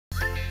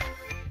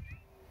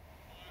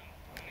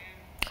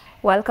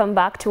Welcome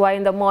back to Y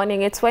in the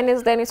Morning. It's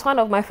Wednesday and it's one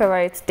of my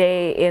favorite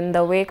days in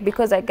the week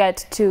because I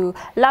get to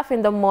laugh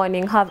in the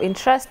morning, have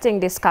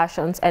interesting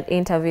discussions and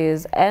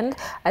interviews. And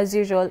as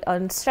usual,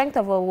 on Strength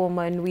of a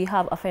Woman, we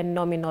have a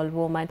phenomenal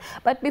woman.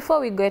 But before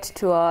we get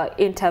to our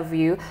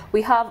interview,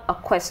 we have a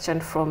question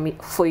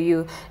for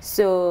you.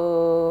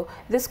 So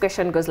this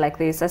question goes like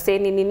this. I say,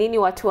 nini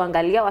watu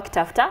angalia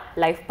wakitafuta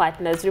life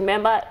partners.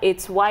 Remember,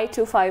 it's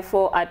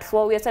Y254 at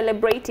 4. We are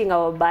celebrating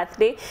our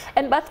birthday,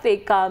 and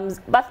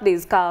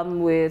birthdays come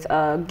with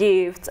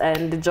gifts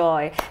and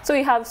joy. So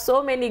we have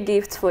so many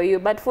gifts for you,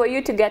 but for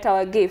you to get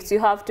our gifts, you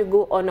have to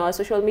go on our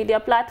social media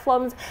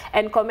platforms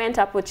and comment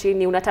hapo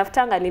chini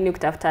unatafutanga nini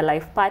ukitafuta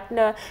life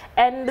partner,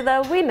 and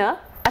the winner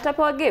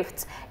atapewa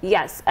gifts.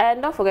 Yes,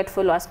 and don't forget to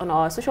follow us on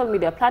our social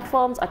media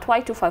platforms at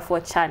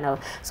Y254 channel.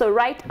 So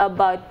right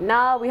about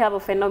now, we have a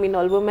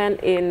phenomenal woman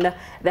in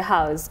the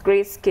house,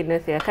 Grace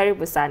Kinuthia.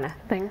 Karibu sana.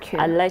 Thank you.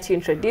 I'll let you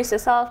introduce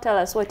yourself. Tell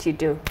us what you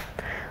do.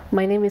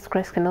 My name is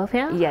Grace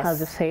Kinuthia. Yes. As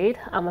you said,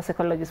 I'm a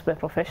psychologist by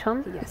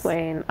profession. Yes.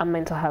 When I'm a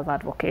mental health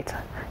advocate.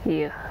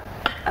 Yeah.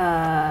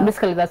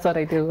 Basically, that's what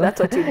I do. That's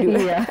what you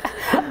do. Yeah.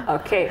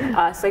 Okay.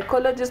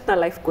 Psychologist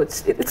and life coach.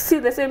 See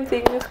the same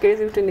thing. If Grace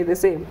is the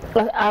same.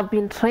 I've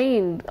been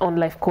trained on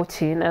life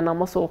coaching, and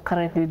I'm also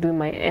currently doing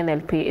my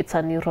NLP. It's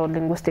a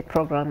neuro-linguistic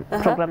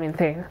programming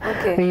thing.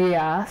 Okay.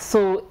 Yeah.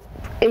 So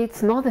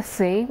it's not the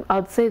same.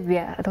 I would say they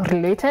are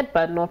related,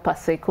 but not per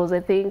se, because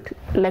I think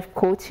life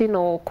coaching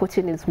or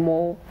coaching is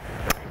more,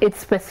 it's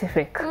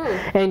specific,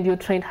 and you're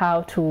trained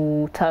how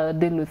to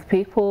deal with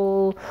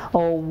people,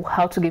 or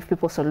how to give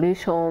people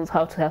solutions,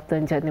 how to help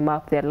them journey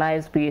map their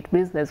lives, be it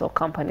business or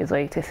companies or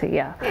etc.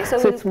 Yeah. Okay,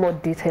 so it's more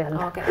detailed.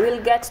 Okay,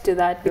 we'll get to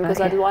that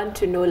because I want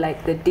to know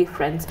like the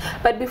difference.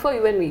 But before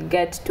when we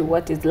get to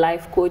what is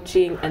life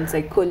coaching and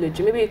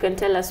psychology, maybe you can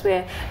tell us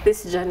where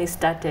this journey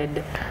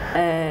started,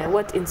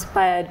 what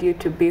inspired you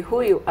to be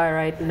who you are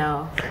right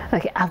now.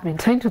 Okay, I've been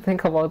trying to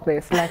think about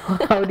this, like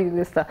how did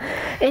this start?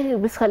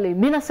 Anyway, basically,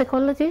 being a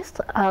psychologist,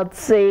 I'd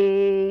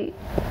say,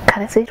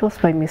 can I say it was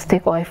by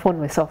mistake or I found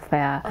myself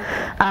there? Okay.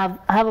 I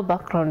have a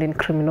background in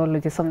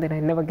criminology, something I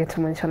never get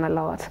to mention a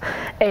lot.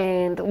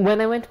 And when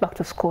I went back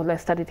to school, I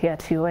studied here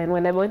at U, and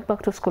when I went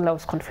back to school, I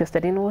was confused. I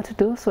didn't know what to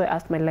do, so I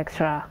asked my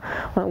lecturer,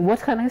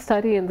 what can I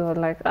study? And they were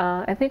like,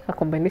 I think a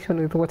combination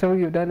with whatever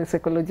you've done in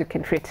psychology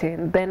can fit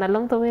in. Then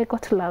along the way, I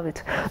got to love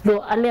it.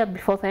 Though earlier,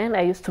 before then,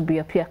 I used to be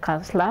a peer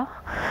counselor.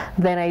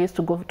 Then I used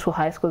to go to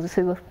high school. You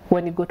see,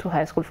 when you go to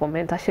high school for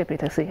mentorship,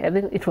 I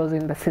think it was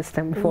in the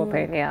system before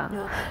then,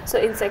 yeah. So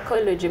in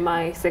psychology,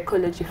 my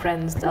psychology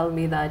friends tell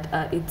me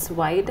that it's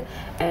wide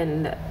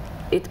and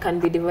it can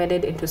be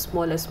divided into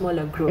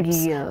smaller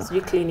groups. Yeah. So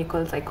you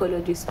clinical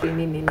psychologist,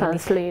 training,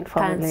 counseling,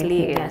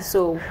 counseling. Yeah.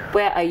 So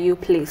where are you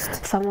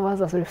placed? Some of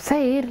us, as we've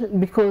said,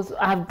 because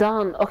I've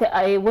done,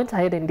 I went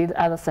ahead and did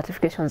other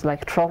certifications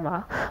like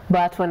trauma,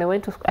 but when I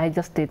went to, I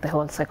just did the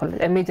whole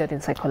psychology. I majored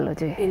in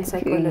psychology. In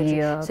psychology.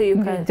 Yeah. So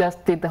you can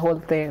just did the whole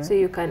thing. So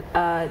you can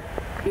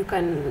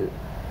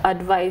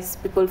advise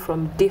people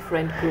from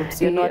different groups.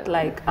 You're not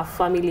like a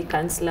family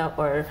counselor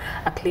or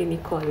a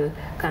clinical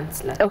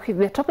counselor. Okay,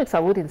 the topics I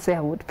wouldn't say I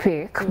would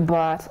pick,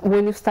 but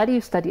when you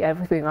study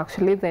everything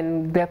actually.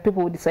 Then there are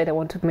people who decide I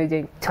want to major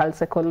in child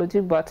psychology,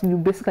 but you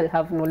basically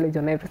have knowledge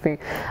on everything.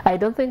 I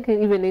don't think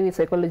even any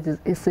psychologist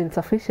is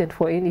insufficient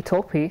for any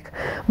topic,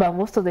 but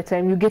most of the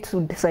time you get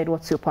to decide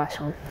what's your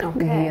passion.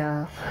 Okay.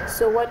 Yeah.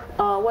 So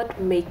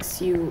what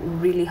makes you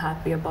really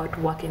happy about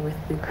working with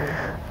people?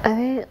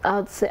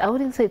 I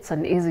wouldn't say it's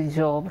an easy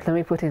job, let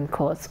me put in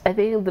quotes. I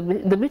think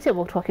the beauty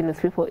about working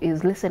with people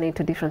is listening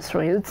to different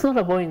stories. It's not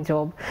a boring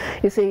job.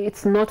 You see,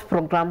 it's not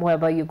programmed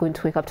whereby you're going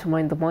to wake up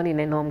tomorrow in the morning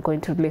and I'm going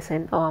to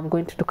listen, or I'm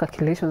going to do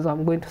calculations, or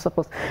I'm going to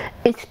suppose.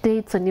 Each day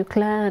it's a new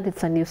client,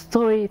 it's a new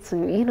story, it's a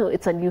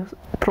new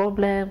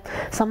problem.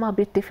 Some are a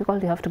bit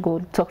difficult. You have to go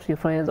talk to your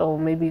friends, or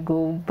maybe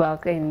go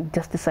back and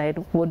just decide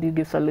what do you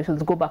give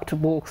solutions. Go back to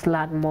books,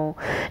 learn more.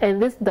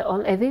 And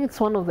I think it's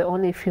one of the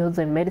only fields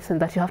in medicine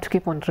that you have to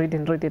keep on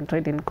reading,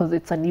 because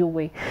it's a new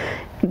way.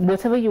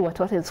 Whatever you were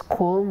taught in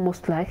school,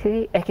 most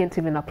likely I can't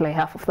even apply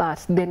half of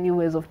that. There are new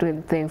ways of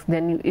doing things, there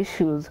are new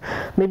issues.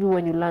 Maybe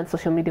when you learn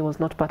social media was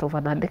not part of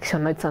an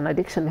addiction, it's an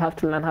addiction. You have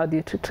to learn how do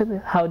you treat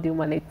it, how do you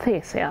manage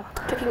this. Yeah.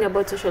 Talking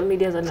about social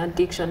media as an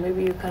addiction,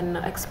 maybe you can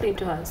explain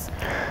to us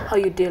how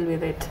you deal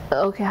with it.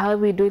 Okay, how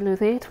we deal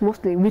with it?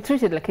 Mostly we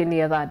treat it like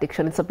any other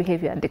addiction. It's a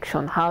behavior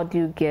addiction. How do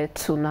you get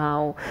to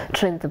now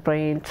train the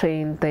brain,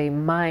 train the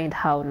mind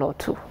how not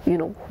to?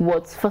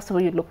 First of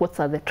all, you look, what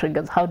are the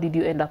triggers? How did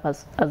you end up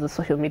as a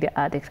social media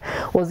addict?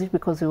 Was it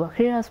because you were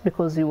curious,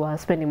 because you were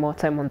spending more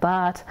time on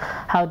that?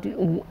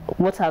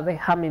 What are the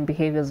harming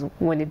behaviors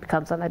when it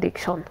becomes an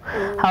addiction?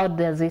 How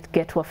does it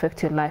get to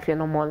affect your life, your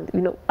normal?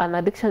 An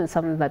addiction is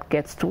something that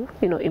gets to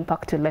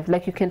impact your life.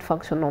 Like, you can't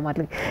function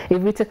normally.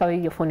 If we take away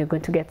your phone, you're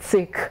going to get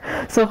sick.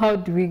 So how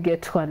do we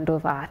get to undo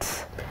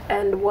that?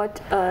 And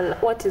what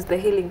is the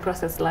healing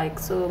process like?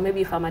 So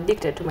maybe if I'm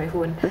addicted to my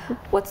phone,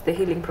 what's the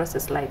healing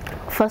process like?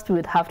 First, we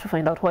would have to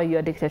find out why you're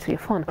addicted to your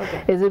phone.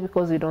 Okay. Is it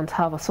because you don't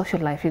have a social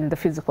life in the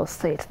physical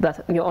state,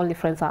 that your only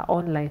friends are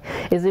online?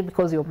 Is it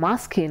because you're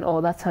masking,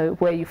 or that's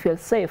where you feel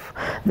safe?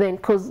 Then,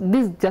 because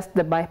this is just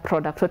the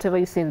byproduct, whatever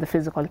you see in the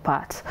physical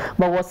part,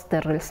 but what's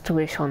the real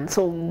situation?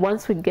 So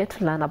once we get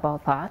to learn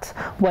about that,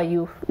 why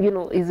you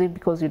know, is it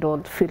because you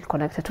don't feel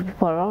connected to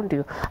people around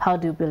you? How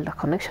do you build a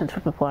connection to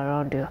people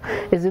around you?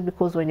 Is it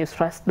because when you're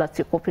stressed, that's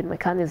your coping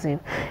mechanism?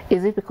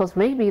 Is it because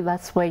maybe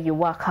that's where you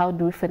work? How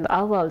do we find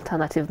other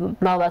alternatives?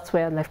 Now that's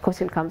where life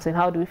coaching comes in.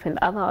 How do we find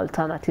other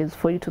alternatives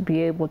for you to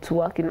be able to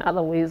work in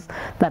other ways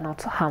that are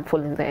not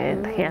harmful in the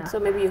end? Yeah. So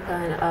maybe you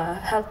can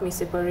help me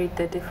separate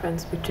the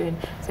difference between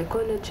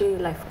psychology,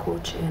 life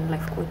coaching, and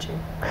life coaching.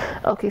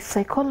 Okay,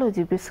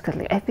 psychology,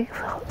 basically, I think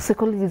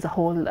psychology is a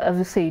whole, as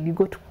you said, you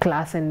go to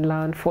class and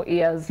learn for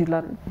years, you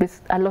learn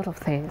a lot of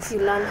things. You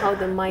learn how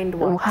the mind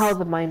works. How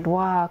the mind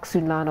works,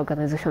 you learn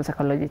organization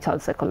psychology,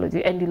 child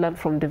psychology, and you learn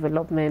from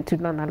development, you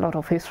learn a lot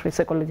of history.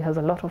 Psychology has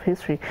a lot of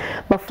history.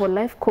 But for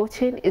life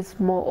coaching, it's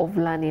more of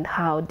learning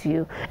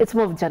it's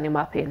more of journey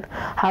mapping.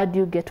 How do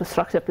you get to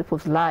structure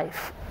people's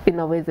life in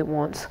a way they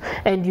want?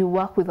 And you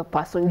work with a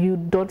person. You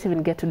don't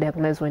even get to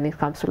diagnose when it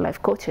comes to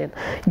life coaching.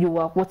 You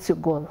work, what's your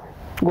goal?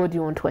 What do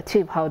you want to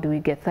achieve? How do we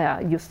get there?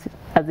 You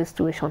at this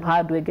situation,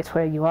 how do we get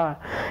where you are?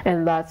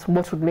 And that's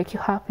what would make you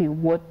happy.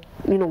 What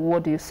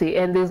do you see?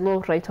 And there's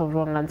no right or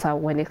wrong answer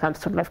when it comes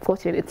to life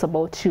coaching. It's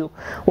about you.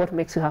 What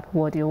makes you happy?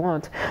 What do you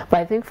want? But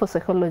I think for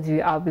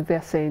psychology, I'll be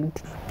there saying,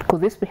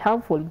 could this be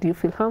harmful? Do you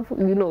feel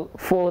harmful?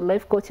 For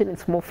life coaching,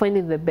 it's more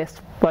finding the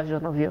best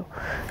version of you.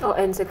 Oh,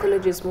 and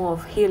psychology is more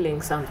of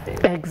healing something.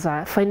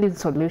 Exactly. Finding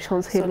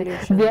solutions, healing.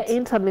 They're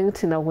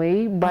interlinked in a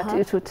way, but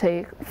it will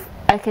take...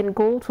 I can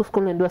go to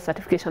school and do a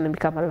certification and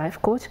become a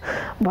life coach,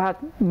 but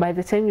by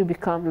the time you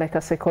become like a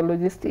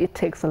psychologist, it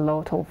takes a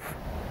lot of...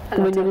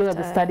 when you look at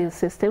the study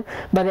system,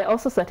 but there are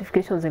also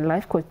certifications in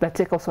life coach that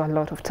take also a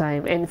lot of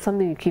time, and it's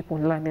something you keep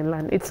on learning.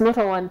 It's not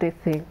a one-day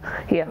thing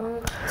here.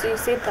 So you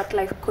said that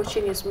life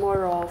coaching is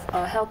more of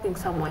helping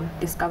someone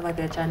discover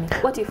their journey.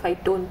 What if I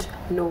don't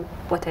know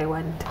what I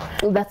want?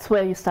 That's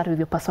where you start with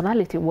your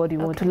personality. What do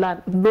you want to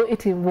learn? Though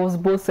it involves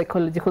both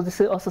psychology, because you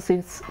see also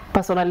since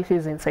personality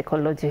is in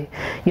psychology,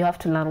 you have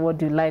to learn what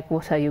do you like,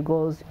 what are your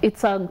goals.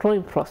 It's a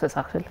growing process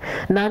actually.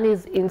 None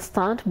is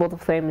instant. Both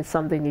of them is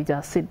something you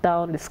just sit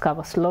down,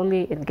 discover slowly,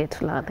 and get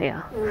to learn.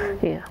 Yeah.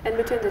 And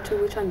between the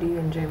two, which one do you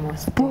enjoy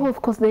most? Both,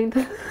 because they're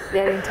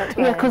intertwined.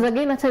 Yeah, because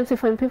again, at times you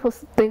find people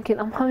thinking,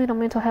 I'm having a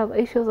mental health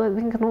issues. I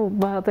think no,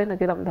 but then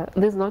again,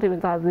 there's not even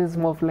that. This is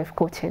more of life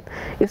coaching.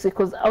 You see,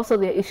 because also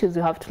there are issues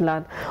you have to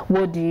learn.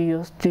 What do you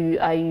use?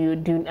 Are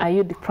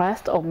you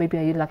depressed, or maybe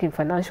are you lacking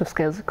financial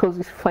skills? Because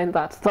you find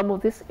that some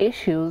of these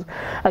issues,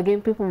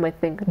 again, people might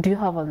think, do you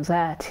have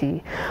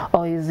anxiety,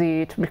 or is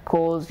it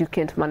because you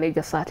can't manage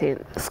a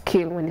certain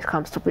skill when it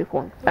comes to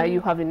people? Are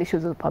you having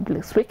issues with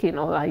public speaking,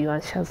 or are you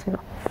anxious?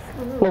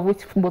 Or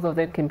which both of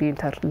them can be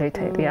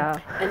interrelated. Yeah.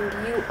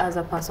 And you, as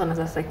a person, as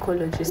a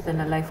psychologist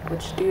and a life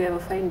coach, do you ever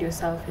find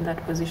yourself in that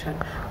position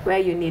where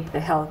you need the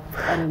help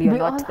and you're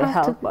not the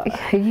helper?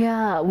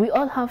 Yeah, we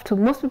all have to.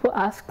 Most people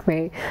ask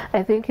me.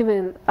 I think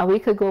even a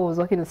week ago I was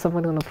working with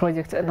someone on a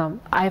project, and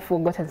I've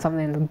forgotten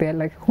something, and they're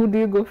like, who do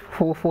you go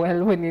for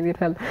help when you need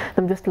help?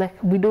 I'm just like,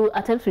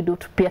 at times we do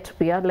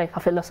peer-to-peer, like a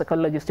fellow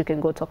psychologist you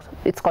can go talk to.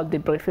 It's called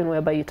debriefing,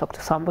 whereby you talk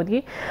to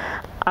somebody.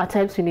 At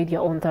times you need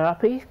your own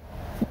therapy,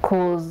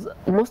 because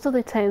most of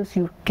the times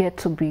you get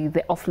to be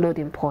the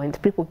offloading point.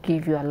 People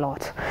give you a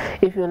lot.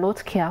 If you're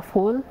not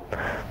careful,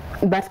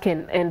 that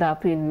can end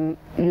up in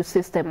your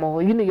system,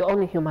 or you're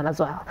only human as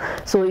well.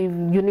 So if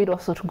you need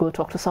also to go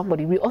talk to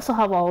somebody. We also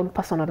have our own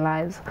personal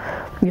lives.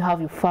 You have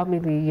your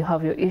family, you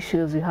have your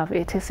issues, you have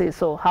etc.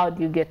 So how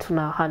do you get to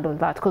now handle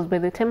that? Because by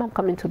the time I'm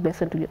coming to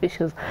listen to your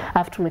issues, I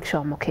have to make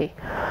sure I'm okay.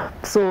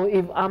 So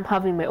if I'm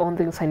having my own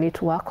things I need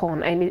to work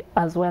on, I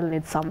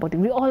need somebody.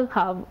 We all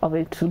have a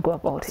way to go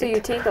about it. So you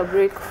take a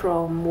break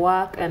from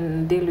work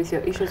and deal with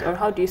your issues, or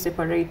how do you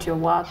separate your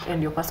work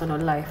and your personal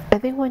life? I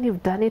think when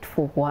you've done it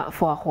for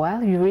a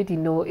while, you already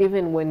know,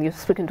 even when you're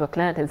speaking to a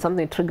client and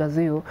something triggers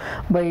you,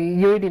 but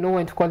you already know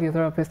when to call your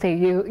therapist.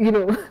 Hey,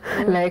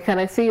 like, can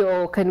I see you,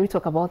 or can we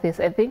talk about this?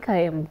 I think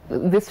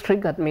this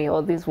triggered me,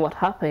 or this is what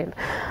happened.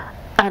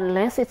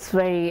 Unless it's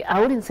very, I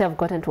wouldn't say I've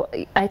gotten to,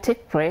 I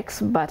take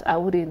breaks, but I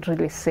wouldn't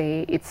really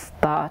say it's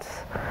that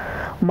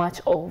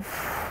much of,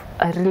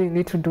 I really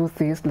need to do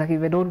this. Like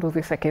if I don't do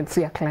this, I can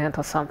see a client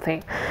or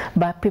something.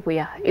 But people,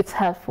 yeah, it's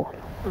helpful.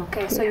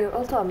 Okay, so you're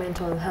also a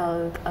mental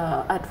health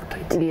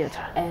advocate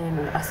and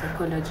a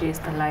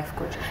psychologist, a life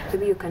coach.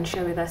 Maybe you can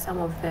share with us some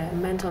of the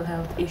mental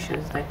health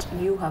issues that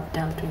you have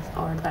dealt with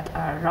or that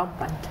are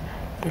rampant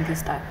in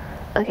this time.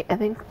 Okay, I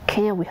think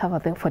Kenya, we have a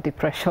thing for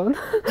depression.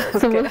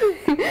 So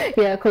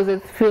yeah, because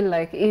it feels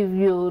like if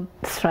you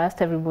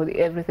stressed everybody,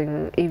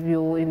 everything, if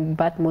you're in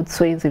bad mood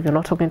swings, if you're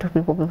not talking to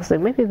people, people say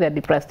maybe they're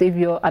depressed. If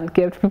you're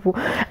uncared people,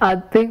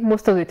 I think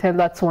most of the time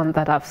that's one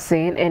that I've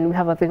seen, and we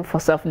have a thing for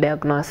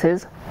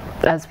self-diagnosis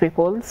as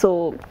people.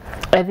 So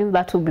I think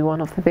that will be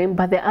one of the things.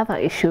 But the other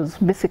issues,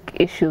 basic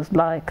issues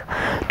like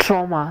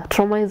trauma.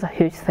 Trauma is a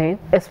huge thing,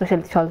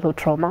 especially childhood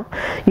trauma.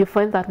 You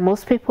find that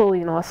most people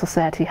in our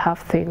society have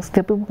things.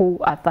 The people who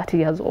are 30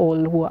 years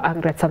old who are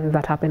angry at something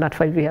that happened at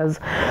 5 years.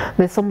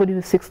 There's somebody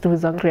who's 60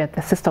 who's angry at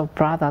the sister or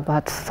brother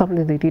that's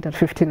something they did at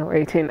 15 or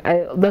 18.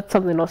 That's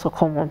something also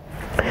common.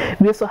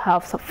 We also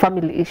have some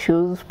family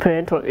issues,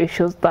 parental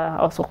issues that are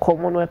also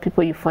common, where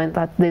people, you find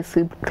that they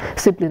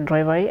sibling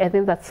rivalry. I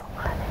think that's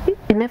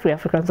in every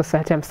African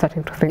society, I'm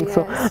starting to think. Yes.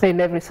 So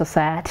in every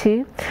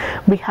society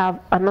we have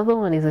another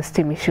one is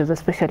esteem issues,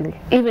 especially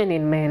even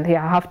in men.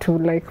 Yeah, I have to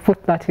like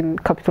put that in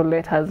capital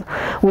letters,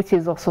 which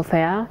is also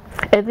there.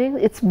 I think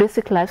it's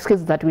basic life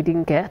skills that we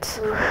didn't get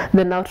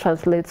that now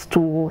translates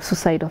to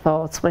suicidal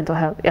thoughts, mental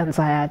health,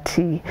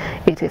 anxiety,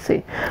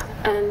 etc.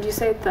 And you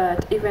said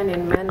that even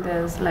in men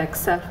there's like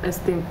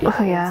self-esteem issues.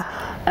 Oh,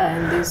 yeah.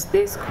 And there's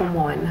this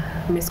common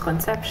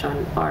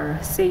misconception or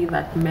say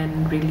that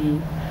men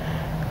really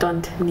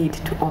don't need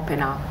to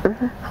open up.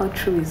 How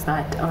true is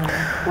that, or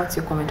what's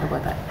your comment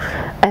about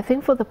that? I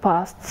think for the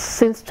past,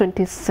 since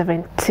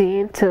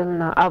 2017 till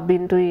now, I've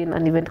been doing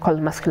an event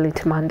called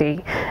Masculinity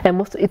Monday,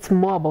 and it's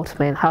more about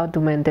men. How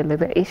do men deal with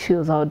their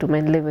issues? How do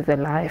men live with their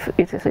life,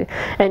 etc.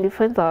 And you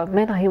find that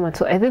men are human,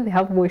 so I think they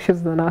have more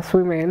issues than us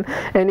women.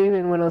 And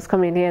even when I was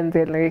coming here and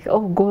they're like,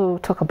 oh, go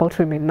talk about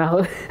women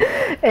now.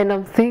 And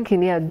I'm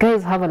thinking, yeah,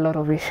 guys have a lot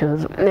of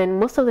issues, and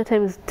most of the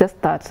time it's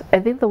just that I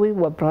think the way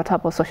we were brought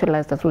up or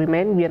socialized as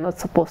women, we are not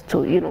supposed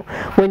to, you know,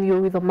 when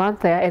you're with a man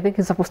there, I think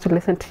he's supposed to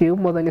listen to you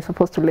more than you're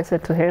supposed to listen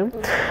to him.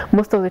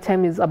 Most of the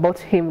time is about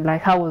him,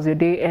 like how was your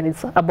day, and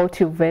it's about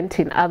you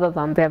venting, other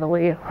than the other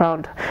way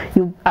around,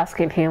 you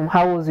asking him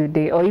how was your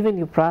day, or even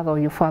your brother or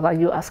your father,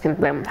 you asking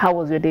them how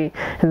was your day,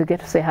 and they get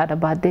to say had a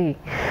bad day,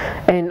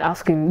 and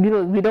asking, you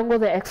know, we don't go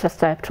the extra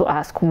step to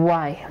ask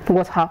why,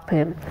 what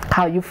happened,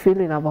 how you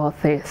feeling about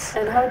this.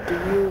 And how do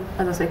you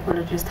as a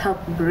psychologist help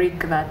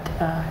break that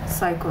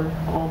cycle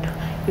of,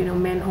 you know,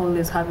 men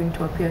always having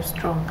to appear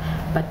strong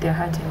but they're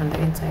hurting on the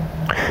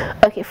inside?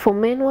 Okay, for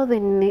men, what they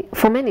need,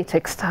 for men it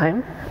takes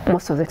time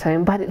most of the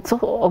time, but it's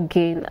also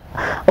again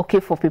okay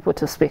for people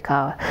to speak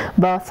out.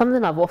 But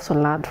something I've also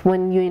learned,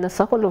 when you're in a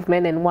circle of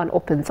men and one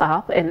opens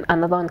up and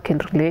another one can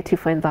relate, you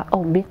find that,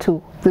 oh, me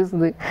too, this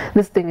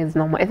thing is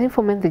normal. I think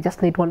for men they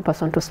just need one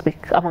person to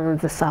speak among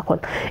the circle.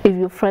 If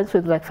you're friends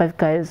with like 5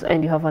 guys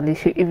and you have an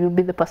issue, if you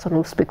be the person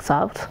who speaks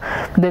out,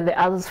 then the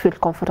others feel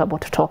comfortable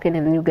to talking,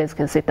 and you guys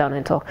can sit down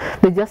and talk.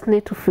 They just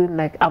need to feel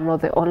like I'm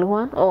not the only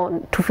one,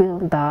 or to feel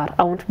that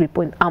I want to be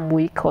point I'm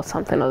weak or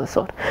something of the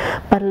sort.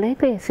 But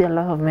lately I see a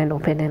lot of men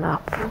opening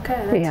up. Okay,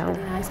 that's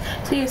really nice.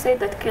 So you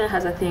said that Kenya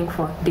has a thing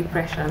for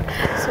depression.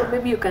 So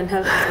maybe you can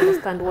help us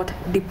understand what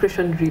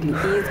depression really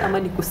is. Ama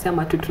ni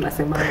kusema tu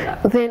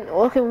tunasemanga. Then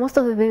okay, most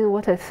of the things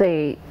what I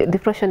say,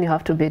 depression you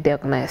have to be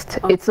diagnosed.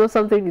 Okay. It's not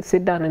something you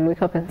sit down and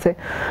wake up and say,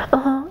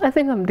 I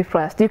think I'm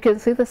depressed. You can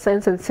see the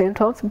signs and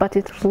symptoms, but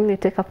it really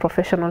takes a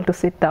professional to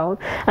sit down,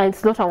 and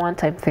it's not a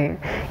one-time thing.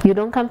 You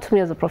don't come to me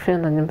as a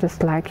professional and I'm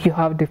just like, you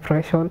have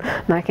depression,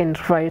 and I can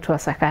refer you to a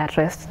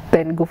psychiatrist,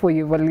 then go for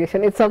your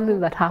evaluation. It's something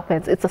that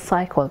happens. It's a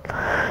cycle.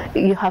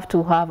 You have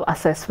to have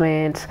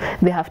assessment.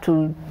 They have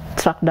to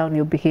track down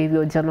your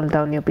behavior, journal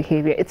down your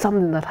behavior. It's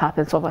something that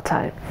happens over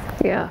time.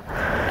 Yeah.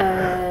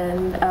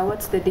 And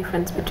what's the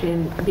difference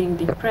between being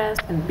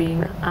depressed and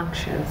being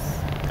anxious?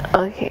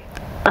 Okay.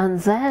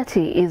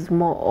 Anxiety is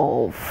more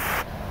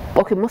of,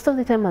 okay, most of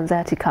the time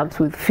anxiety comes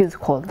with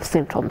physical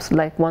symptoms,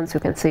 like ones you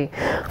can see,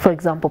 for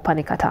example,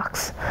 panic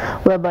attacks,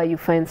 whereby you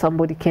find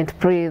somebody can't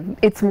breathe.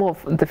 It's more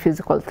of the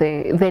physical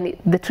thing. Then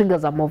the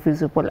triggers are more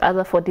visible.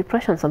 Other for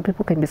depression, some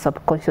people can be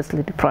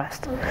subconsciously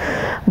depressed.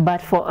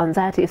 But for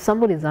anxiety, if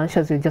somebody is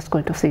anxious, you're just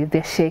going to see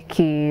they're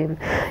shaking,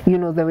 you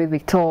know, the way they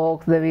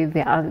talk, the way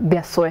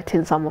they're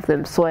sweating, some of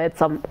them sweat,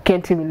 some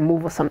can't even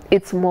move, or some.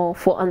 It's more,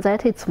 for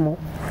anxiety, it's more,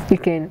 you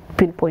can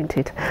pinpoint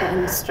it.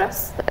 And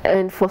stress?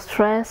 And for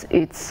stress,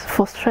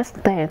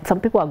 then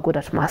some people are good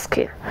at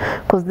masking,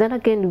 because then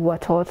again we were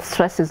taught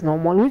stress is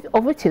normal,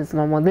 which is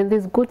normal. Then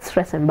there's good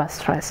stress and bad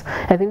stress,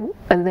 I think,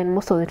 and then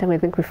most of the time I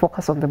think we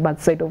focus on the bad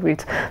side of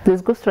it.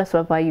 There's good stress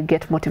whereby you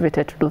get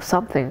motivated to do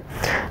something,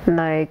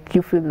 like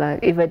you feel like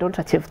if I don't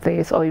achieve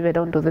this, or if I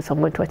don't do this, I'm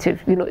going to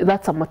achieve, you know,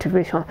 that's a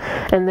motivation.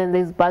 And then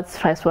there's bad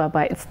stress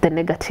whereby it's the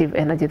negative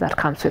energy that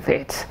comes with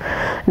it.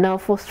 Now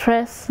for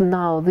stress,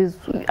 now this,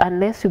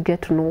 unless you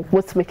get to know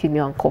what's making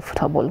you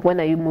uncomfortable, when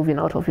are you moving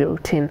out of your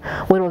routine,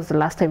 when when was the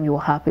last time you were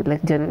happy,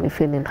 like genuinely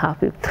feeling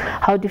happy?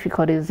 How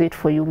difficult is it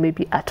for you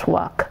maybe at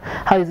work?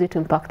 How is it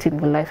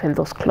impacting your life and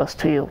those close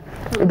to you?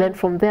 Then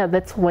from there,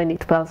 that's when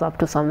it builds up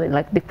to something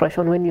like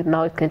depression, when you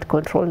now can't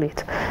control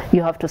it.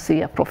 You have to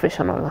see a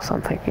professional or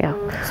something.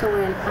 So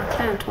when a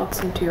client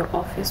walks into your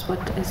office, what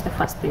is the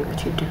first thing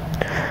that you do?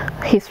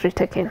 History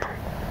taking.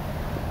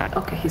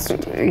 Okay, history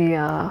taking.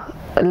 Yeah,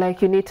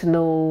 like you need to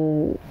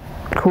know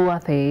who are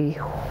they,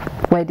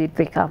 why did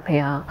they come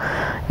here,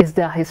 is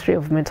there a history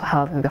of mental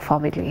health in the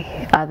family,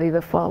 are they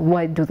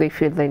why do they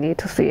feel they need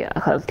to see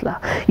a counselor?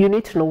 You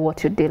need to know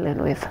what you're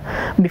dealing with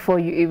before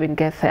you even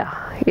get there.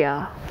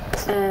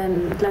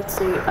 And let's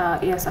say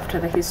yes, after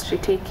the history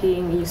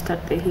taking, you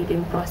start the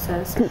healing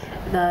process.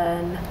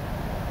 Then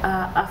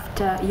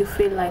after you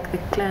feel like the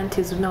client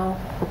is now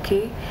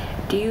okay,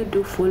 do you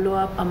do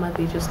follow-up, or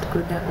they just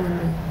go their own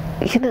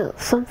way? You know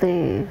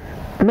something,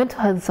 mental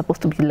health is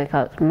supposed to be like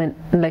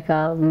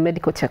a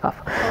medical checkup,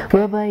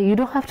 whereby you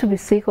don't have to be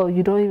sick, or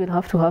you don't even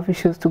have to have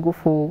issues to go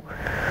for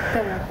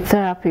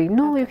therapy.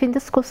 No, you can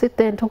just go sit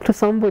there and talk to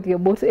somebody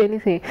about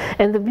anything.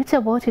 And the beauty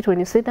about it, when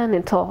you sit down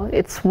and talk,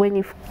 it's when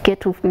you get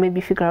to maybe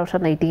figure out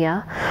an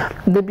idea.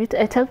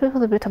 I tell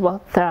people the bit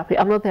about therapy,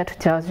 I'm not there to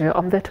judge you,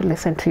 I'm there to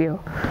listen to you.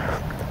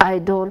 I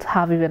don't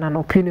have even an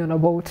opinion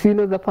about,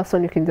 the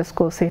person. You can just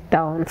go sit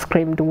down,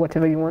 scream, do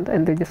whatever you want,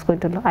 and they're just going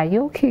to know, are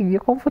you okay?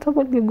 You're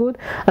comfortable? You're good?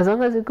 As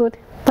long as you're good,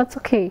 that's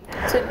okay.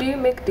 So do you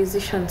make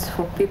decisions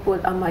for people,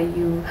 or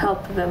you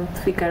help them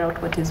figure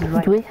out what is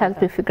right? We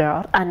help you figure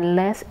out,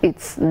 unless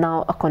it's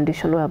now a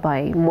condition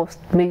whereby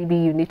maybe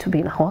you need to be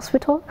in a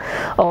hospital,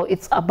 or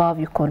it's above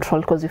your control,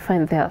 because you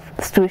find there are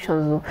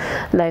situations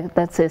like,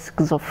 let's say,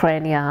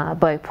 schizophrenia,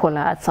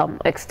 bipolar at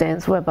some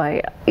extent,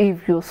 whereby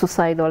if you're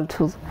suicidal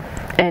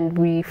and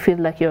we feel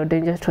like you're a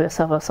danger to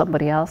yourself or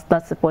somebody else,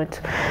 that's the point.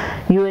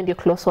 You and your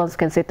close ones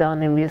can sit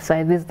down and we'll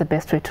say, this is the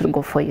best way to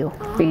go for you.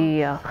 So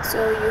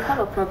you have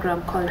a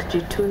program called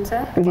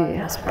Y254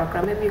 Wellness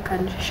program. Maybe you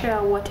can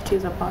share what it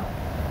is about.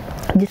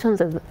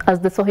 Y254, as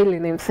the Swahili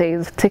name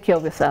says, take care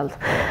of yourself.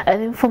 I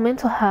think for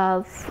mental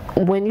health,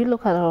 when you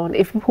look around,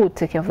 if people would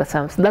take care of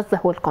themselves, that's the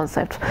whole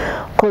concept.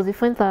 Because you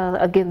find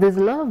that, again, there's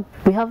a lot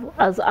we have,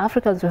 as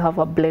Africans, we have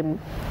a blame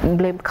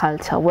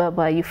culture,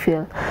 whereby you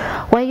feel,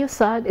 why are you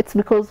sad? It's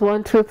because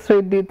 1, 2,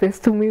 3 did this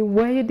to me.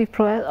 Why are you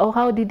depressed? Or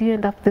how did you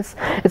end up this?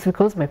 It's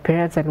because my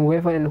parents and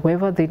whoever,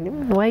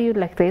 why are you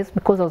like this?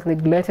 Because I was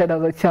neglected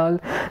as a child.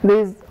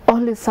 There's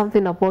always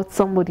something about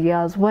somebody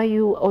else. Why are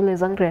you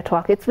always angry at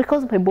work? It's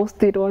because my boss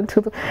did want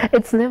to.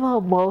 It's never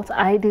about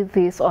I did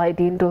this or I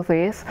didn't do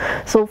this.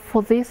 So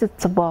for this,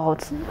 it's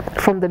about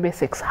from the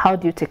basics. How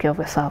do you take care of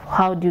yourself?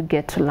 How do you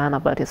get to learn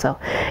about yourself?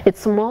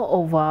 It's more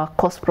of a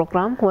course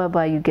program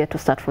whereby you get to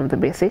start from the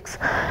basics: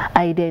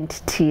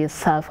 identity,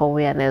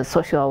 self-awareness,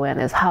 social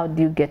awareness. How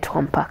do you get to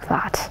unpack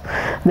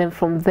that? Then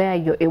from there,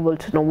 you're able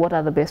to know what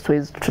are the best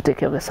ways to take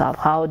care of yourself.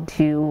 How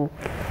do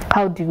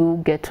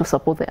you get to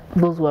support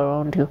those who are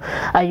around you?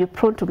 Are you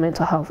prone to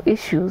mental health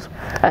issues?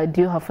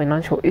 Do you have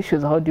financial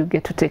issues? How do you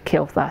get to take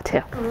care of that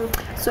here?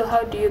 So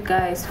how do you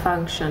guys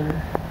function?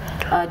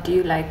 Do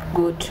you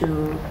go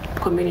to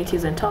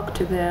communities and talk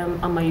to them?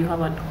 You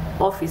have an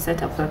office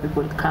set up where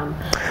people come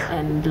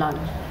and learn?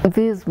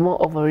 This is more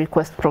of a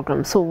request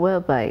program, so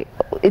whereby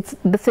it's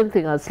the same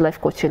thing as life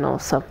coaching or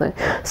something.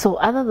 So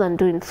other than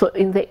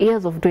in the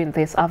years of doing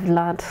this, I've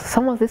learned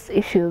some of these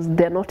issues,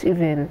 they're not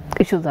even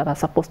issues that are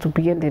supposed to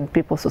be ending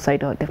people's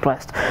suicidal or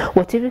depressed.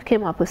 What if you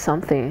came up with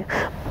something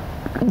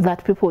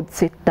that people would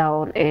sit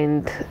down,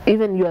 and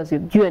even you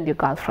and your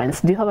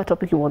girlfriends, do you have a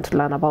topic you want to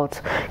learn about?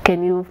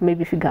 Can you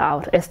maybe figure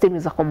out esteem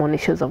is a common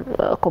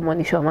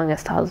issue among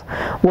us?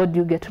 What do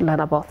you get to learn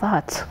about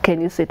that?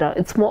 Can you sit down?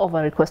 It's more of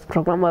a request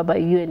program whereby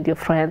you and your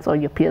friends or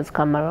your peers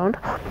come around.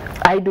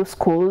 I do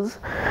schools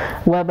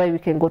whereby we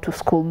can go to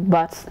school,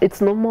 but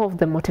it's no more of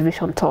the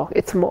motivation talk,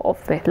 it's more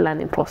of the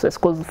learning process,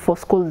 because for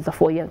school it's a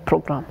 4-year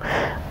program.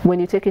 When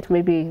you take it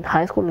maybe in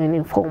high school and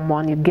in Form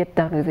 1, you get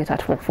done with it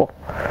at Form 4.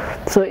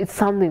 So it's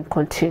something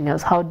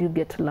continuous. How do you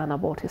get to learn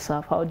about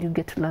yourself? How do you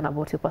get to learn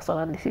about your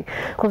personality?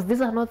 Because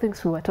these are not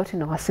things we were taught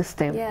in our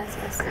system.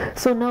 Yes.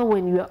 So now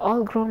when you are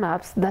all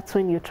grown-ups, that's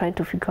when you're trying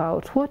to figure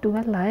out, what do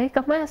I like?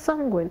 Am I a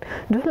sanguine?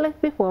 Do I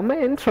like people? Am I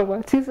an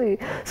introvert?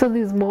 So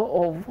there's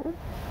more of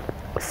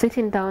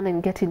sitting down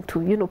and getting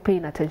to,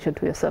 paying attention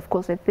to yourself.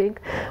 Because I think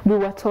we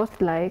were taught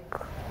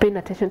paying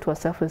attention to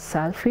ourselves is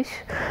selfish.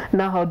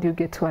 Now how do you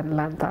get to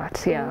unlearn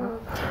that?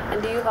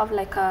 And do you have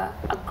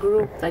a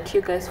group that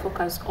you guys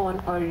focus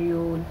on, or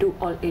you do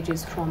all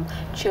ages from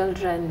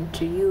children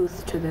to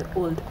youth to the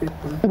old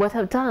people? What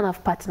I've done,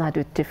 I've partnered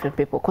with different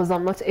people, because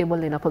I'm not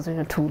able in a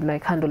position to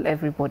handle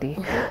everybody.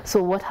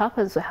 So what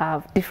happens, I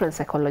have different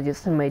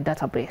psychologists in my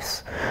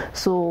database.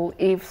 So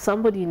if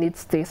somebody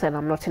needs this and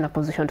I'm not in a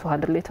position to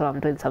handle it, or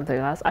I'm doing something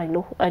else, I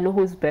know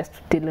who's best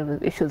dealing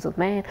with issues of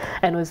men,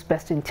 I know who's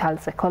best in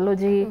child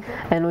psychology,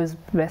 psychology, and who's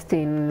best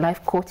in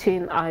life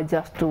coaching. I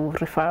just do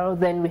referral.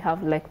 Then we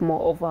have like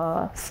more of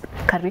a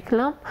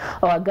curriculum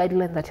or a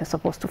guideline that you're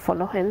supposed to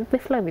follow, and they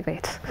fly with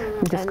it.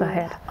 Just go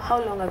ahead.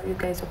 How long have you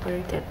guys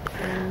operated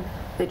in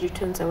the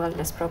Kinuthia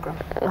Wellness Program?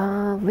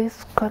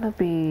 This gonna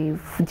be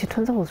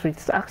Kinuthia was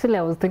reached. Actually,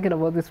 I was thinking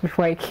about this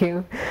before I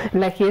came.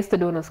 Like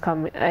yesterday when I was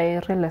coming, I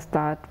realized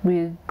that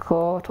we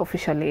got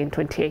officially in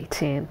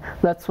 2018.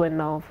 That's when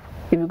now,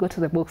 if you go to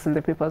the books and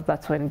the papers,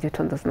 that's when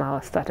Kinuthia now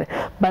started.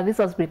 But this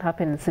has been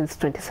happening since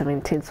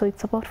 2017, so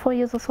it's about 4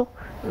 years or so.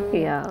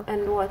 Yeah.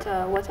 And what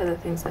are the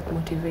things that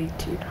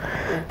motivate you,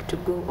 like to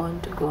go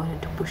on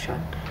and to push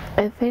on?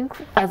 I think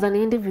as an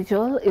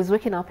individual is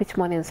waking up each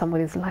morning and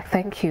somebody's like,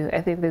 thank you,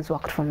 I think this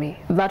worked for me.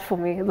 That for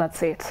me,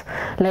 that's it.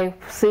 Like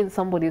seeing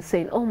somebody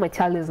saying, oh, my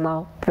child is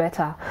now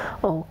better.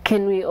 Or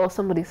can we, or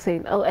somebody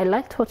saying, oh, I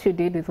liked what you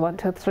did with 1,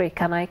 2, 3,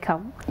 can I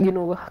come? You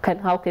know,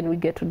 how can we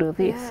get to do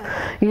this?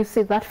 Yeah. You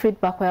see that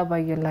feedback whereby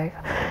you're like,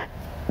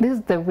 this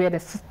is the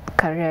weirdest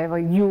career ever.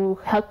 You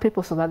help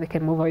people so that they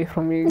can move away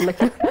from you. Like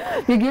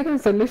you give them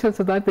solutions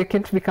so that they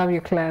can't become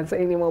your clients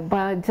anymore.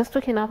 But just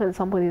waking up and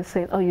somebody is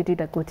saying, oh, you did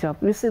a good job.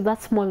 You see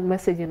that small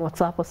message in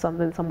WhatsApp or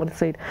something, somebody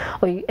said,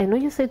 oh, I know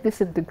you said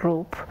this in the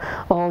group,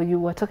 or you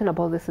were talking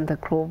about this in the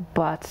group,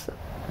 but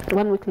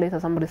 1 week later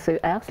somebody said,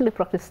 I actually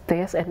practiced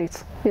this and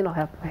it's, you know,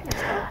 helped me.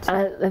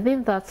 I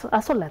think that's a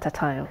lot at a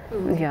time.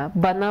 Yeah,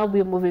 but now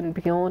we're moving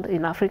beyond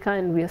in Africa,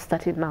 and we're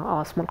starting now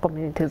our small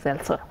communities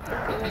elsewhere.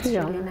 Okay, that's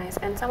really nice.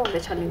 And some of the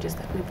challenges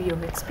that maybe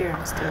you've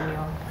experienced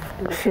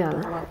in the field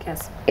of work,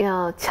 yes.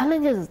 Yeah,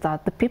 challenges is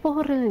that the people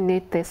who really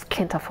need this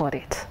can't afford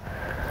it.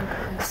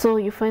 So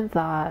you find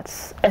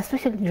that,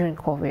 especially during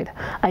COVID,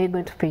 are you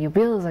going to pay your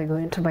bills? Are you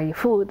going to buy your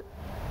food?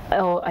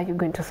 Or are you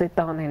going to sit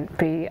down and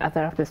pay a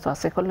therapist or a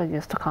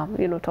psychologist to come,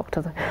 you know, talk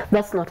to them?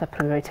 That's not a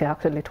priority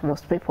actually to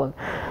most people.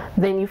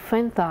 Then you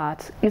find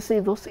that you see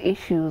those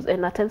issues,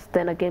 and at times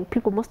then again,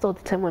 people, most of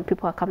the time when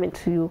people are coming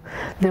to you,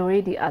 they're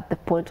already at the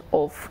point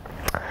of,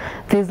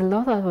 there's a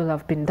lot that will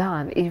have been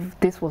done if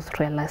this was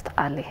realized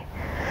early.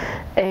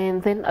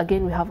 And then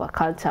again, we have a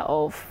culture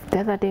of, the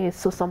other day I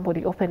saw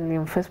somebody openly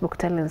on Facebook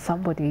telling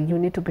somebody, you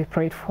need to be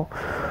prayed for.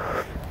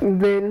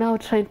 They're now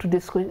trying to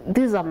discuss,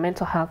 these are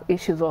mental health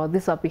issues or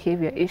these are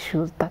behavior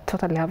issues that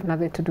totally have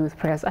nothing to do with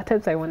prayers. At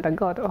times I wonder,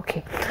 God,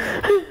 okay,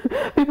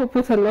 people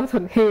put a lot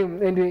on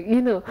him, and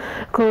you know,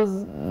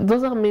 because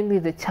those are mainly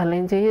the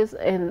challenges.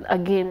 And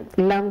again,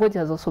 language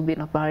has also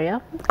been a barrier,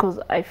 because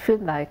I feel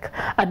like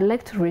I'd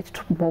like to reach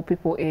to more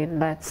people in,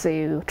 let's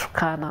say,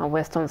 Turkana,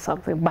 Western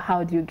something, but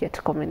how do you get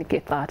to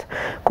communicate that?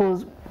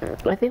 Because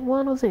I think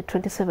when was it,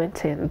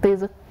 2017,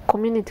 there's a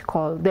community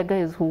called, there are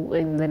guys who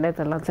in the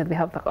Netherlands, and they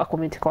have a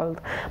community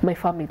called My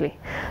Family.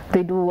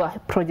 They do a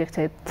project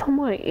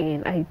somewhere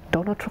in, I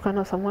don't know,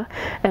 Turkana somewhere,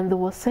 and they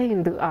were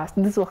saying, they asked,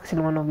 this was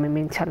actually one of my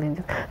main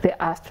challenges, they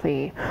asked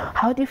me,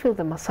 how do you feel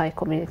the Maasai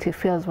community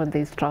feels when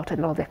there's drought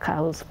and all their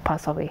cows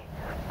pass away?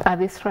 Are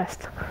they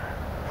stressed?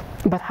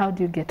 But how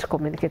do you get to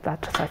communicate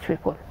that to such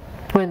people?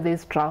 When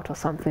there's drought or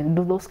something,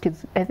 do those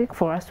kids, I think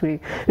for us, we've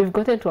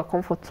gotten to a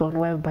comfort zone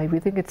whereby we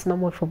think it's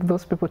normal for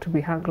those people to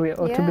be hungry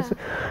or to be,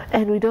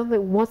 and we don't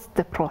think, what's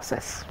the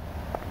process?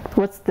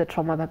 What's the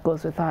trauma that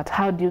goes with that?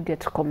 How do you get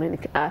to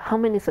communicate? How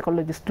many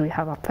psychologists do we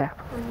have up there?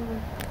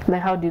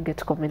 Like, how do you get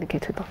to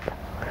communicate with them?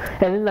 I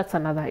think that's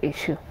another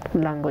issue,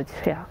 language,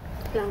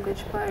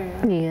 Language barrier.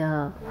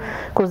 Yeah,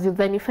 because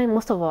then you find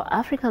most of our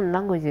African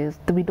languages,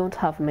 we don't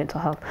have mental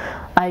health.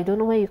 I don't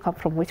know where you come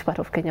from, which part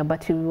of Kenya,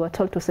 but you were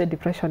told to say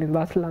depression in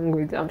that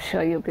language, I'm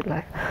sure you'll be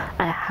like,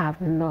 I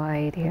have no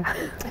idea.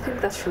 I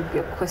think that should be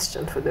a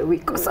question for the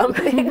week or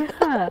something.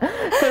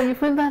 So you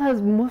find that has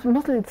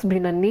mostly it's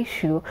been an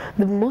issue.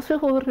 The most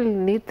people who really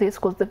need this,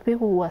 because the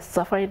people who are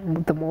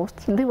suffering the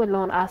most, they will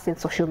learn us in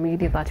social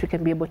media that you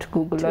can be able to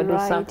Google or do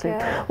something.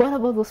 What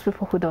about those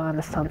people who don't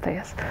understand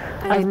this?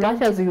 As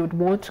much as you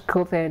would want to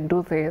go there and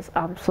do this,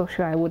 I'm so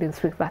sure I wouldn't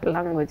speak that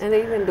language. And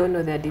they even don't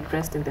know they're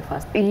depressed in the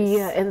first place.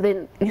 Yeah, and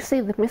then you see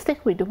the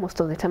mistake we do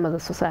most of the time as a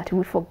society,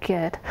 we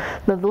forget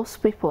that those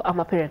people, I'm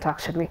a parent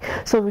actually,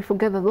 so we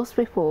forget that those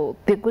people,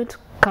 they're going to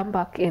come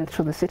back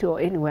into the city or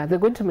anywhere, they're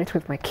going to meet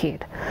with my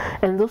kid.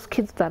 And those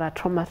kids that are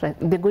traumatized,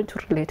 they're going to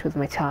relate with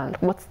my child.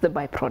 What's the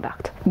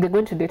byproduct? They're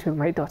going to date with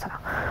my daughter.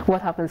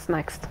 What happens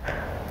next?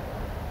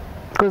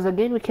 Because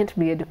again, we can't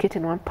be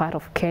educating one part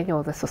of Kenya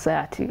or the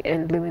society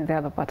and leaving the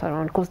other part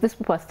around, because these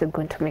people are still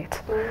going to meet.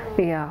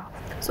 Yeah.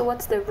 So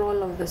what's the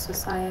role of the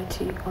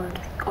society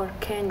or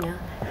Kenya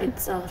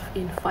itself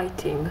in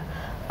fighting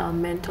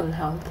mental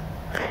health?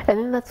 I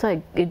think that's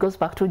why it goes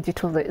back to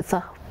Kinuthia. It's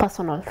a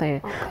personal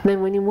thing.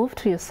 Then when you move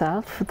to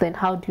yourself, then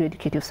how do you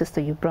educate your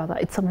sister, your brother?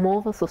 It's a more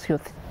of a social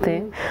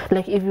thing.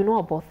 Like if you know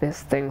about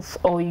these things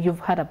or you've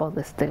heard about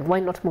this thing, why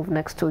not move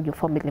next to your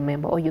family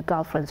member or your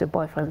girlfriends, your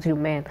boyfriends, your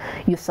men,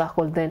 your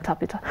circle, then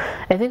tap it.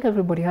 I think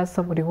everybody has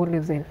somebody who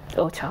lives in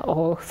Ocha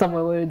or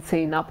somewhere we would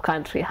say in up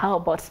country. How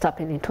about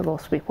tapping into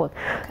those people?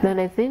 Then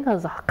I think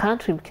as a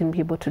country we can be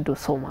able to do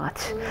so much.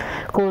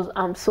 Because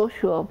I'm so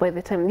sure by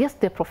the time, yes,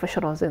 they're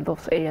professionals in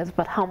those areas,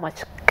 but how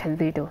much can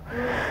they do?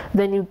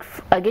 Then you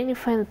again, you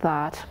find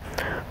that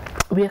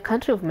we are a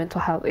country of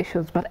mental health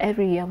issues, but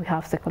every year we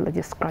have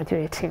psychologists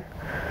graduating.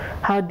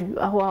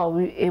 How are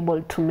we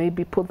able to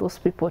maybe put those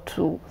people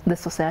to the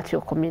society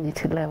or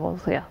community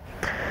levels? Yeah.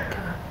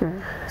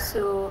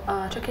 So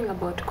talking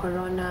about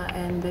Corona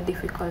and the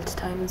difficult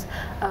times,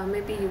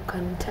 maybe you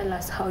can tell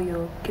us how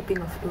you're keeping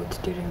afloat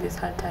during these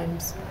hard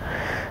times.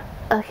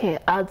 Okay,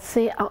 I'd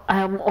say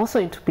I am also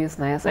into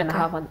business, and I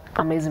have an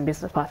amazing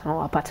business partner,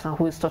 or a partner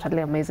who is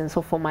totally amazing.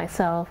 So for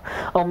myself,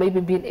 or maybe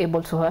being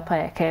able to help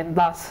I can,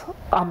 that's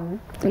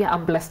yeah,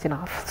 I'm blessed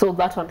enough. So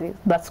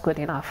that's good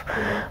enough.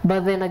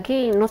 But then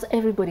again, not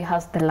everybody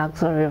has the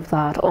luxury of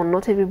that, or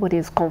not everybody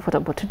is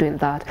comfortable to doing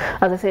that.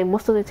 As I say,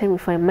 most of the time we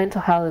find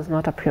mental health is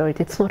not a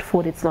priority. It's not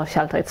food, it's not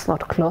shelter, it's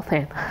not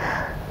clothing.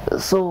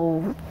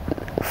 So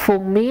for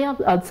me,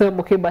 I'd say I'm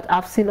okay, but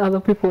I've seen other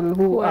people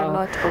who are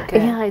not okay.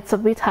 Yeah, it's a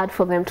bit hard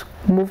for them to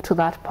move to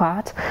that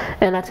part.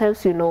 And at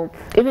times, you know,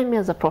 even me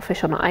as a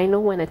professional, I know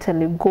when I tell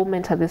you, go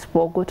mentor this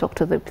people, go talk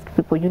to the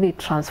people, you need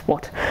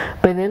transport.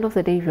 By the end of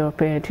the day, if you're a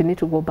parent, you need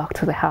to go back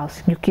to the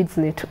house. Your kids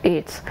need to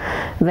eat.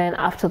 Then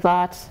after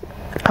that,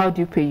 how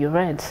do you pay your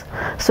rent?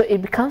 So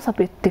it becomes a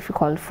bit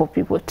difficult for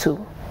people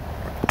to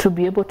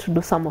be able to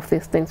do some of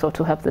these things or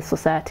to help the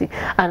society,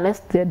 unless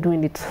they're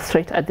doing it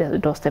straight at their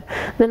doorstep.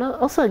 Then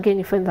also again,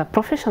 you find that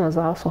professionals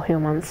are also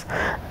humans.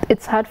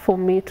 It's hard for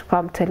me to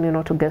come tell you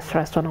not to get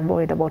stressed when I'm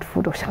worried about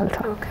food or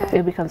shelter. Okay.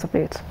 It becomes a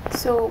bit.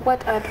 So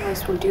what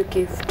advice would you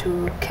give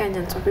to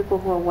Kenyans or people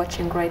who are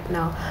watching right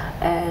now,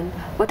 and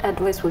what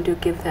advice would you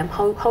give them?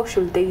 How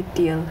should they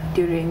deal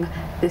during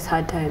these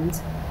hard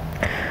times?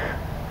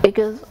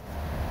 Because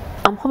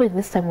I'm hoping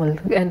this time will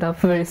end up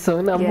very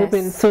soon. I'm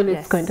hoping soon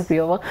it's going to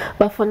be over.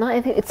 But for now,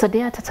 I think it's a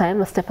day at a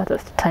time, a step at a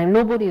time.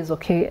 Nobody is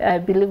okay. I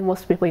believe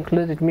most people,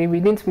 included me, we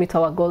didn't meet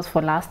our goals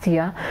for last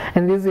year.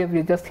 And this year,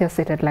 we're just here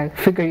seated, like,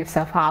 figure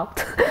yourself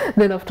out.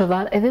 Then after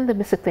that, I think the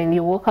basic thing,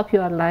 you woke up,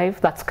 you're alive,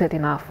 that's good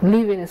enough.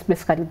 Living is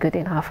basically good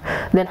enough.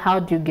 Then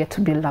how do you get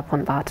to build up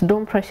on that?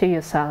 Don't pressure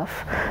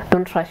yourself.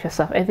 Don't trash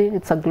yourself. I think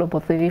it's a global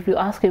thing. If you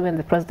ask even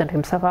the president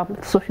himself,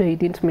 I'm so sure he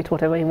didn't meet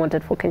whatever he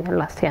wanted for Kenya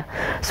last year.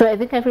 So I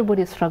think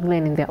everybody is struggling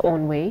in their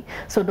own way.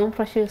 So don't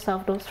pressure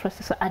yourself, don't stress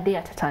yourself, a day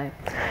at a time.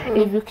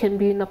 If you can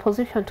be in a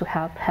position to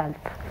help.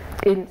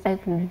 I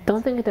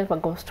don't think it ever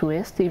goes to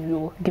waste if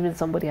you're giving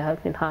somebody a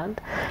helping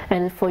hand.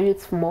 And for you,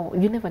 it's more,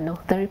 you never know,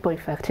 the ripple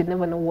effect, you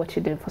never know what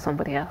you're doing for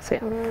somebody else.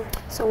 Yeah.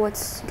 So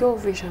what's your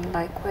vision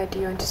like? Where do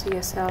you want to see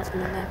yourself in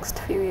the next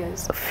few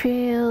years?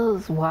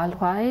 Feels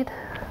worldwide.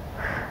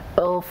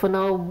 For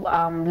now,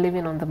 I'm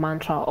living on the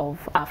mantra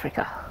of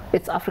Africa.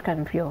 It's Africa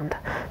and beyond.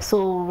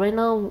 So right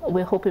now,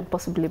 we're hoping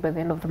possibly by the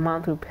end of the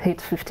month we'll hit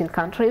 15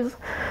 countries.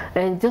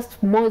 And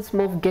just more, it's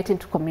more of getting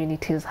to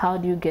communities. How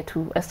do you get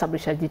to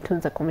establish a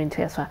Kinuthia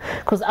community as well?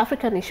 Because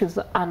African issues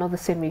are not the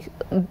same.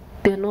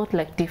 They're not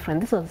like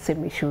different. These are the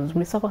same issues.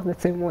 We suffer the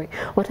same way.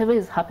 Whatever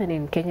is happening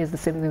in Kenya is the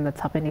same thing that's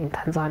happening in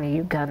Tanzania,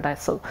 Uganda,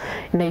 so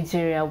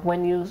Nigeria.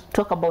 When you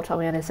talk about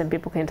awareness and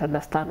people can't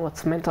understand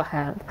what's mental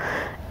health,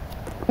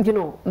 you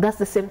know, that's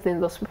the same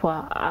thing those people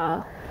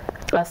are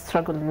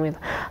struggling with.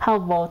 How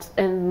about,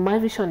 and my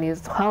vision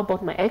is, how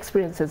about my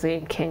experiences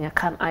in Kenya?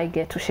 Can I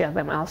get to share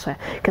them elsewhere?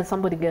 Can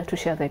somebody get to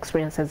share the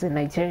experiences in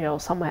Nigeria or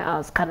somewhere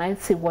else? Can I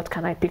see what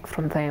can I pick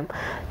from them,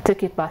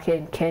 take it back here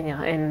in Kenya,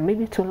 and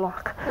maybe to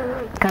luck?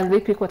 Can they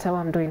pick whatever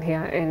I'm doing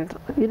here and,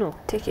 you know,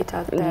 take it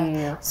out there?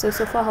 Yeah. So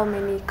far, how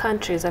many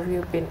countries have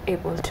you been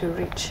able to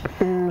reach?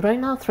 Right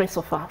now, 3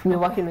 so far. We're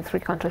working with 3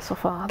 countries so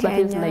far. Kenya,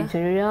 that is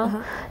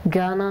Nigeria,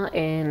 Ghana,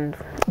 and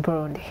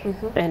Burundi.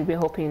 And we're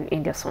hoping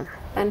India soon.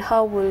 And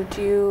how would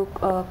you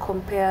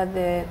compare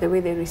the way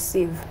they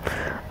receive?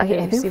 Okay,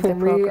 I think for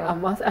me,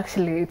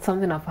 actually, it's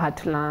something I've had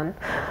to learn.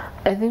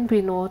 I think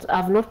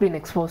I've not been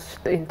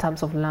exposed in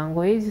terms of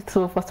language.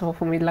 So first of all,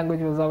 for me, language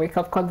was a wake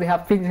up because they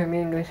have pidgin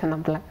English, and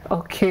I'm like,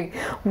 okay,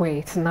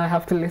 wait, now I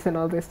have to listen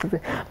all this to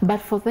this.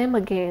 But for them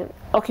again,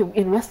 okay,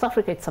 in West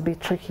Africa, it's a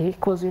bit tricky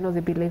because, you know,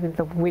 they believe in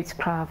the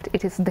witchcraft.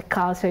 The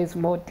culture is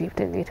more deep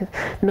than it is.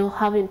 Now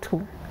having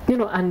to, you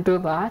know, undo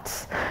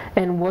that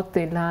and what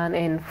they learn,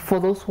 and for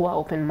those who are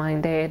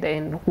open-minded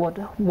and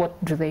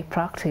what do they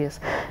practice,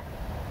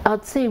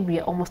 I'd say we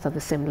are almost at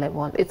the same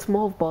level. It's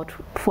more about,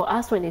 for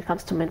us when it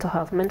comes to mental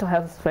health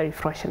is very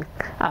fresh in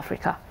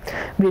Africa.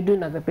 We're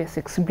doing at the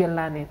basics, we're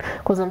learning.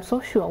 Because I'm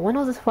so sure, when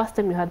was the first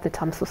time you heard the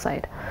term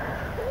suicide?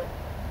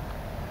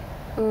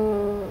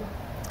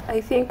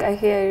 I think I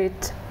hear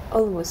it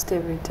almost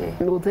every day.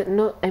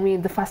 No, I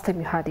mean the first time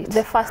you heard it.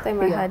 The first time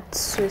I heard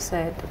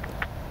suicide.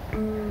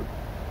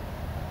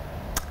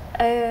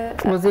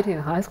 Was it in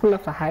high school,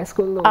 after high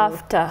school? Or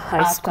after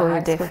high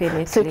school,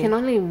 definitely. So you can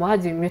only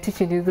imagine we're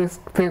teaching you these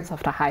things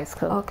after high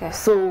school. Okay.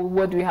 So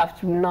what do we have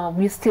to now?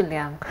 We're still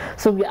young.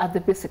 So we're at the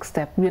basic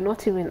step. We're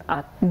not even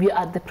we're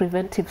at the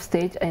preventive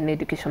stage and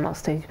educational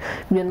stage.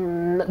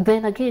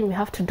 Then again, we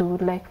have to do,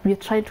 like, we're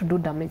trying to do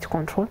damage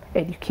control,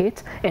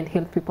 educate, and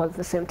heal people at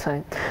the same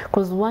time.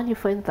 Because one, you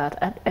find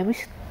that, I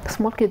wish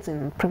small kids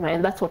in primary,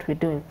 and that's what we're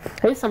doing.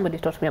 I wish somebody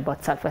taught me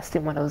about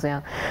self-esteem when I was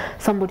young.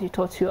 Somebody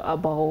taught you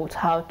about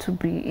how to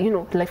be, you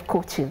know, life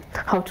coaching,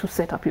 how to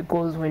set up your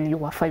goals when you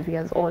were 5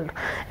 years old,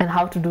 and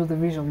how to do the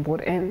vision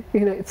board. And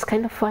you know, it's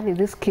kind of funny,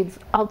 these kids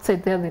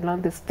outside there, they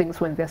learn these things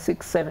when they're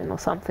 6, 7 or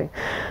something.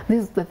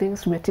 These are the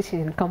things we're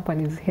teaching in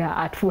companies here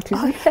at 40.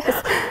 Oh,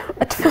 yes.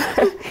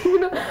 You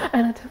know,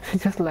 and I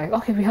think just like,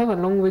 okay, we have a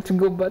long way to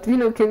go, but you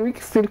know, can we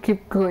still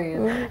keep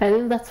going? I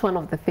think that's one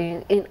of the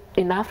things.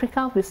 In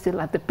Africa, we're still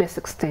at the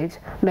basic stage.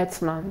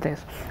 Let's learn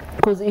this,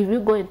 because if you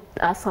go and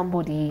ask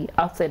somebody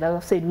outside, as I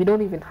said, we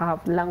don't even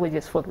have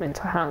languages for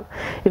mental health.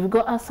 If you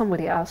go ask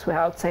somebody else, we're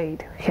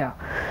outside here,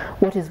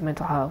 what is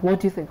mental health? What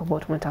do you think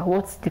about mental health?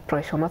 What's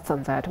depression? What's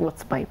anxiety?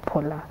 What's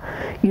bipolar?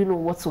 You know,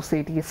 what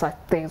society is such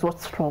things?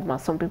 What's trauma?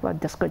 Some people are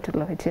just going to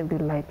look at you and be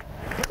like,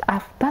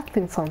 that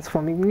thing sounds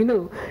for me. You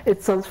know,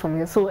 it sounds for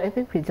me. So I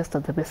think we're just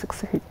at the basic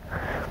stage.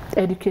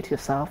 Educate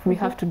yourself. We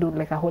have to do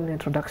like a whole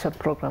introduction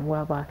program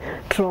whereby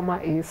trauma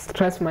is,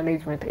 stress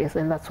management is,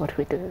 and that's what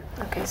we do.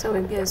 Okay, so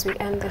maybe as we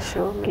end the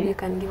show, maybe you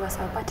can give us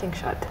a parting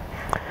shot.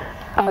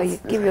 Or you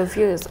give your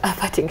viewers a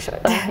parting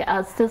shot.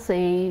 I'd still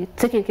say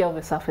taking care of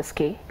yourself is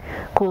key,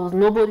 because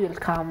nobody will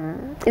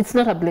come. It's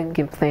not a blame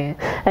game thing.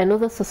 I know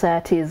that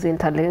society is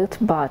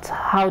interlinked, but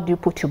how do you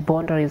put your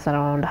boundaries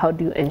around? How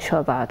do you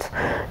ensure that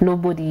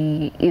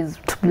nobody is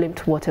to blame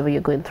to whatever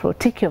you're going through?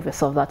 Take care of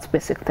yourself. That's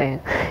basic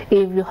thing.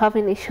 If you're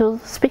having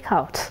issues, speak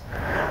out.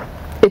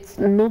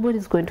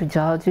 Nobody's going to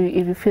judge you.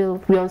 If you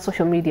feel, we're on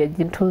social media,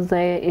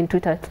 Kinuthia, in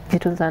Twitter,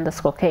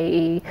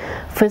 Kinuthia_KE,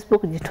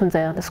 Facebook,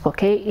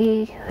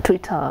 Kinuthia_KE,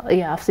 Twitter,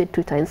 yeah, I've said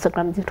Twitter,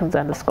 Instagram,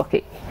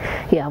 Kinuthia_KE.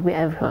 Yeah, we're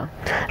everywhere.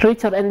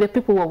 Reach out, and the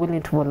people who are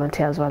willing to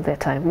volunteer as well their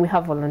time. We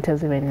have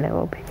volunteers even in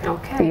Nairobi.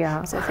 Okay.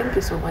 Yeah. So thank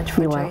you so much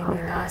for joining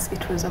us.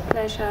 It was a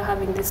pleasure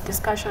having this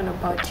discussion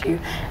about you,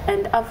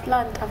 and I've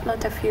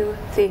learned a few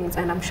things,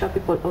 and I'm sure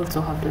people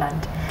also have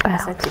learned.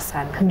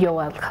 You're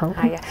welcome.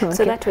 Yeah. Okay.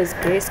 So that was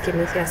Grace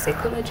Kinuthia,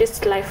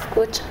 psychologist, life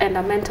coach, and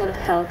a mental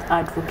health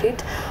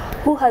advocate,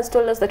 who has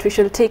told us that we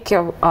should take care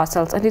of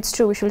ourselves. And it's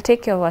true, we should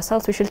take care of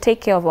ourselves. We should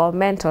take care of our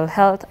mental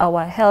health,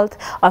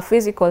 our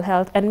physical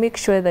health, and make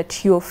sure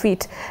that you're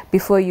fit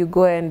before you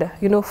go and,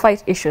 you know,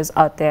 fight issues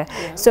out there.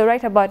 Yeah. So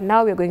right about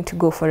now, we're going to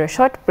go for a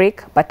short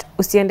break, but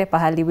usiende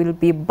pahali, will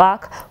be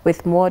back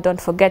with more. Don't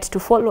forget to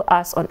follow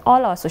us on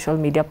all our social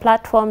media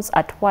platforms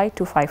at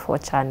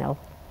Y254 channel.